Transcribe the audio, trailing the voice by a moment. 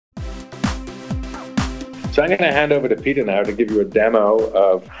So I'm going to hand over to Peter now to give you a demo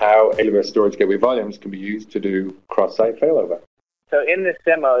of how AWS Storage Gateway volumes can be used to do cross-site failover. So in this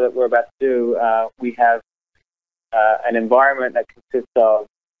demo that we're about to do, we have an environment that consists of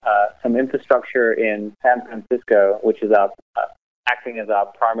some infrastructure in San Francisco, which is acting as our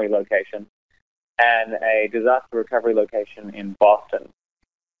primary location, and a disaster recovery location in Boston.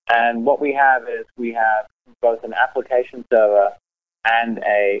 And what we have is we have both an application server and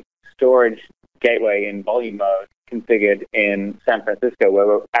a storage gateway in volume mode configured in San Francisco, where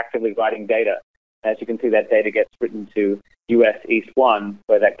we're actively writing data. As you can see, that data gets written to US East 1,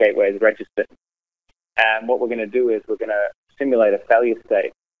 where that gateway is registered. And what we're going to do is we're going to simulate a failure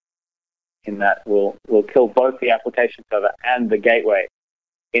state in that we'll kill both the application server and the gateway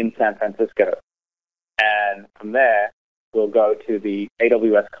in San Francisco. And from there, we'll go to the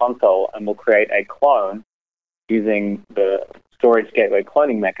AWS console and we'll create a clone using the storage gateway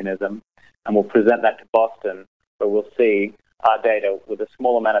cloning mechanism, and we'll present that to Boston, where we'll see our data with a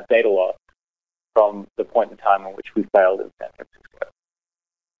small amount of data loss from the point in time in which we failed in San Francisco.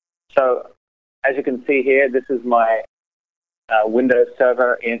 So as you can see here, this is my Windows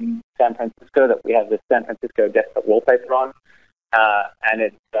server in San Francisco that we have the San Francisco desktop wallpaper on. And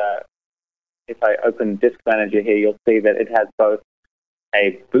it's, if I open Disk Manager here, you'll see that it has both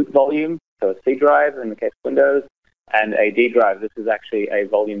a boot volume, so a C drive in the case of Windows, and a D drive. This is actually a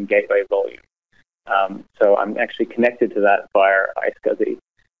volume gateway volume. So I'm actually connected to that via iSCSI.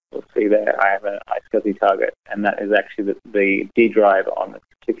 You'll see there I have an iSCSI target, and that is actually the D drive on this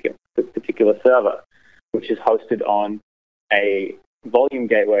particular server, which is hosted on a volume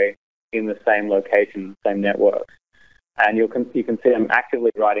gateway in the same location, same network. And you can see I'm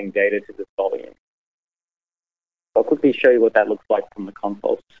actively writing data to this volume. I'll quickly show you what that looks like from the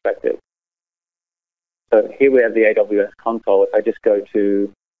console's perspective. So here we have the AWS console. If I just go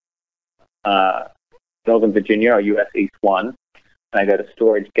to Northern Virginia or US East 1, and I go to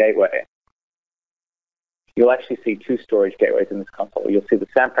Storage Gateway, you'll actually see two storage gateways in this console. You'll see the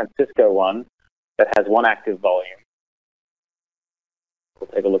San Francisco one that has one active volume. We'll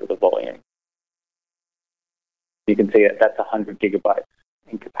take a look at the volume. You can see that's 100 gigabytes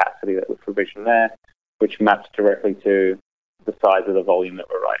in capacity that was provisioned there, which maps directly to the size of the volume that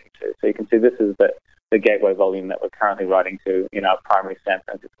we're writing to. So you can see this is the gateway volume that we're currently writing to in our primary San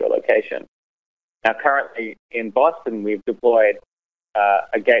Francisco location. Now, currently in Boston, we've deployed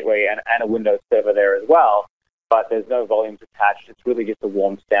a gateway and a Windows server there as well, but there's no volumes attached. It's really just a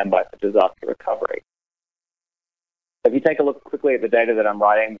warm standby for disaster recovery. If you take a look quickly at the data that I'm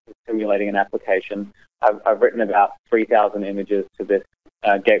writing, simulating an application, I've written about 3,000 images to this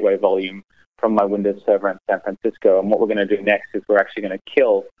gateway volume from my Windows server in San Francisco. And what we're going to do next is we're actually going to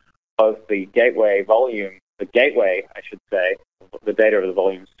kill both the gateway volume, the gateway, I should say, the data of the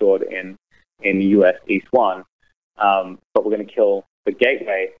volume stored in US East 1, but we're going to kill the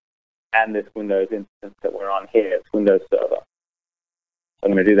gateway and this Windows instance that we're on here, it's Windows Server. So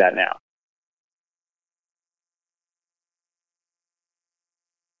I'm going to do that now.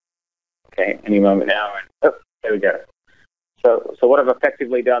 Okay, any moment now, and oh, there we go. So what I've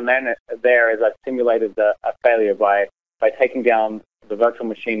effectively done there is I've simulated a failure by taking down the virtual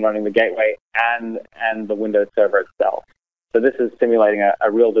machine running the gateway and the Windows server itself. So this is simulating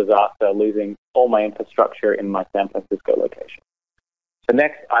a real disaster, losing all my infrastructure in my San Francisco location. So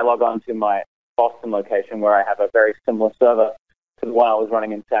next, I log on to my Boston location, where I have a very similar server to the one I was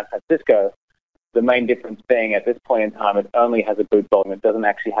running in San Francisco. The main difference being at this point in time, it only has a boot volume. It doesn't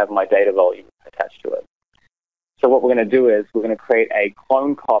actually have my data volume attached to it. So what we're going to do is we're going to create a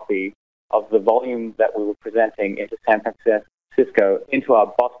clone copy of the volume that we were presenting into San Francisco into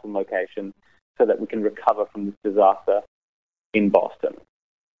our Boston location so that we can recover from this disaster in Boston.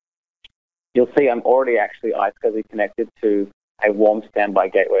 You'll see I'm already actually iSCSI connected to a warm standby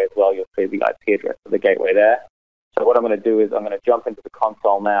gateway as well. You'll see the IP address of the gateway there. So what I'm going to do is I'm going to jump into the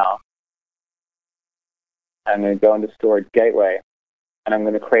console now. I'm going to go into Storage Gateway, and I'm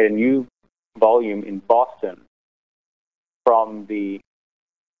going to create a new volume in Boston from the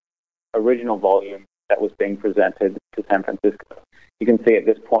original volume that was being presented to San Francisco. You can see at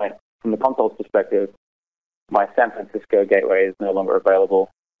this point, from the console's perspective, my San Francisco gateway is no longer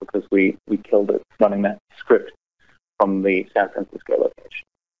available because we killed it running that script from the San Francisco location.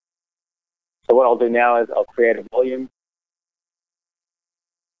 So what I'll do now is I'll create a volume,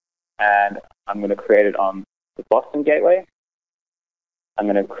 and I'm going to create it on the Boston gateway. I'm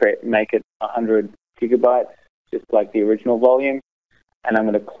going to make it 100 gigabytes, just like the original volume, and I'm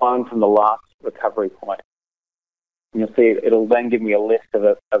going to clone from the last recovery point. And you'll see it'll then give me a list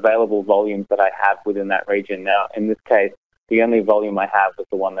of available volumes that I have within that region. Now, in this case, the only volume I have was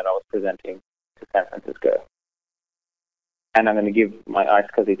the one that I was presenting to San Francisco. and I'm going to give my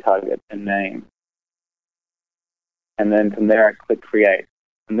iSCSI target a name. And then from there, I click Create.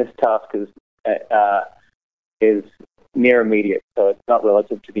 And this task is near immediate, so it's not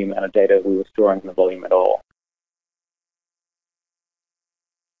relative to the amount of data we were storing in the volume at all.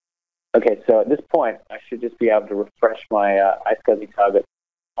 Okay, so at this point, I should just be able to refresh my iSCSI target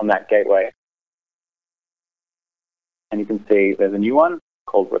on that gateway. And you can see there's a new one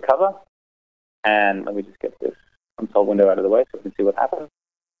called Recover. And let me just get this console window out of the way so we can see what happens.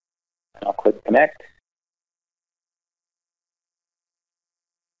 And I'll click Connect.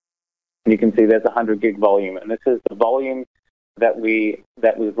 And you can see there's 100 gig volume. And this is the volume that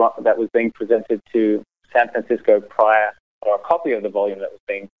was being presented to San Francisco prior, or a copy of the volume that was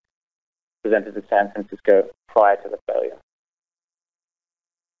being presented to San Francisco prior to the failure.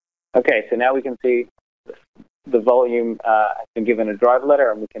 Okay, so now we can see the volume has been given a driver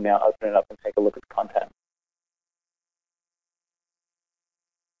letter, and we can now open it up and take a look at the content.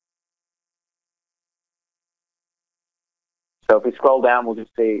 So if we scroll down, we'll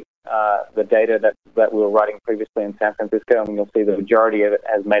just see the data that we were writing previously in San Francisco, and you'll see the majority of it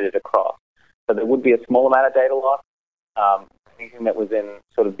has made it across. So there would be a small amount of data loss. Anything that was in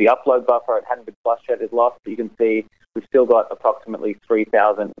sort of the upload buffer, it hadn't been flushed yet, is lost. But you can see we've still got approximately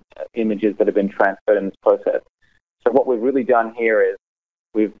 3,000 images that have been transferred in this process. So what we've really done here is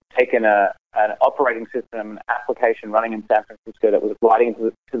we've taken an operating system, an application running in San Francisco that was writing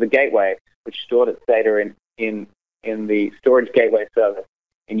to the gateway, which stored its data in the storage gateway service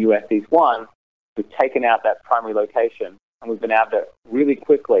in US East 1. We've taken out that primary location, and we've been able to really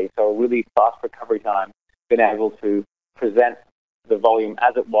quickly, so a really fast recovery time, been able to present the volume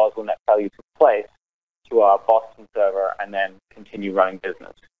as it was when that failure took place to our Boston server and then continue running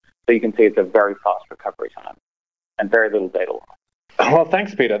business. So you can see it's a very fast recovery time and very little data loss. Well,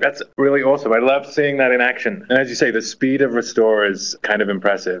 thanks, Peter. That's really awesome. I love seeing that in action. And as you say, the speed of restore is kind of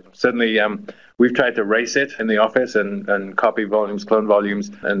impressive. Certainly, we've tried to race it in the office and copy volumes, clone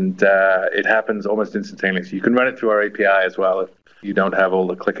volumes, and it happens almost instantaneously. You can run it through our API as well if you don't have all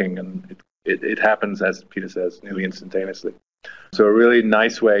the clicking, and it happens, as Peter says, nearly instantaneously. So a really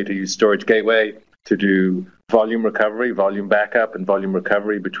nice way to use Storage Gateway to do volume recovery, volume backup, and volume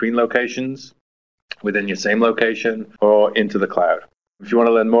recovery between locations, within your same location, or into the cloud. If you want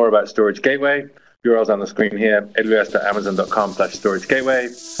to learn more about Storage Gateway, URL's on the screen here, aws.amazon.com/storage gateway.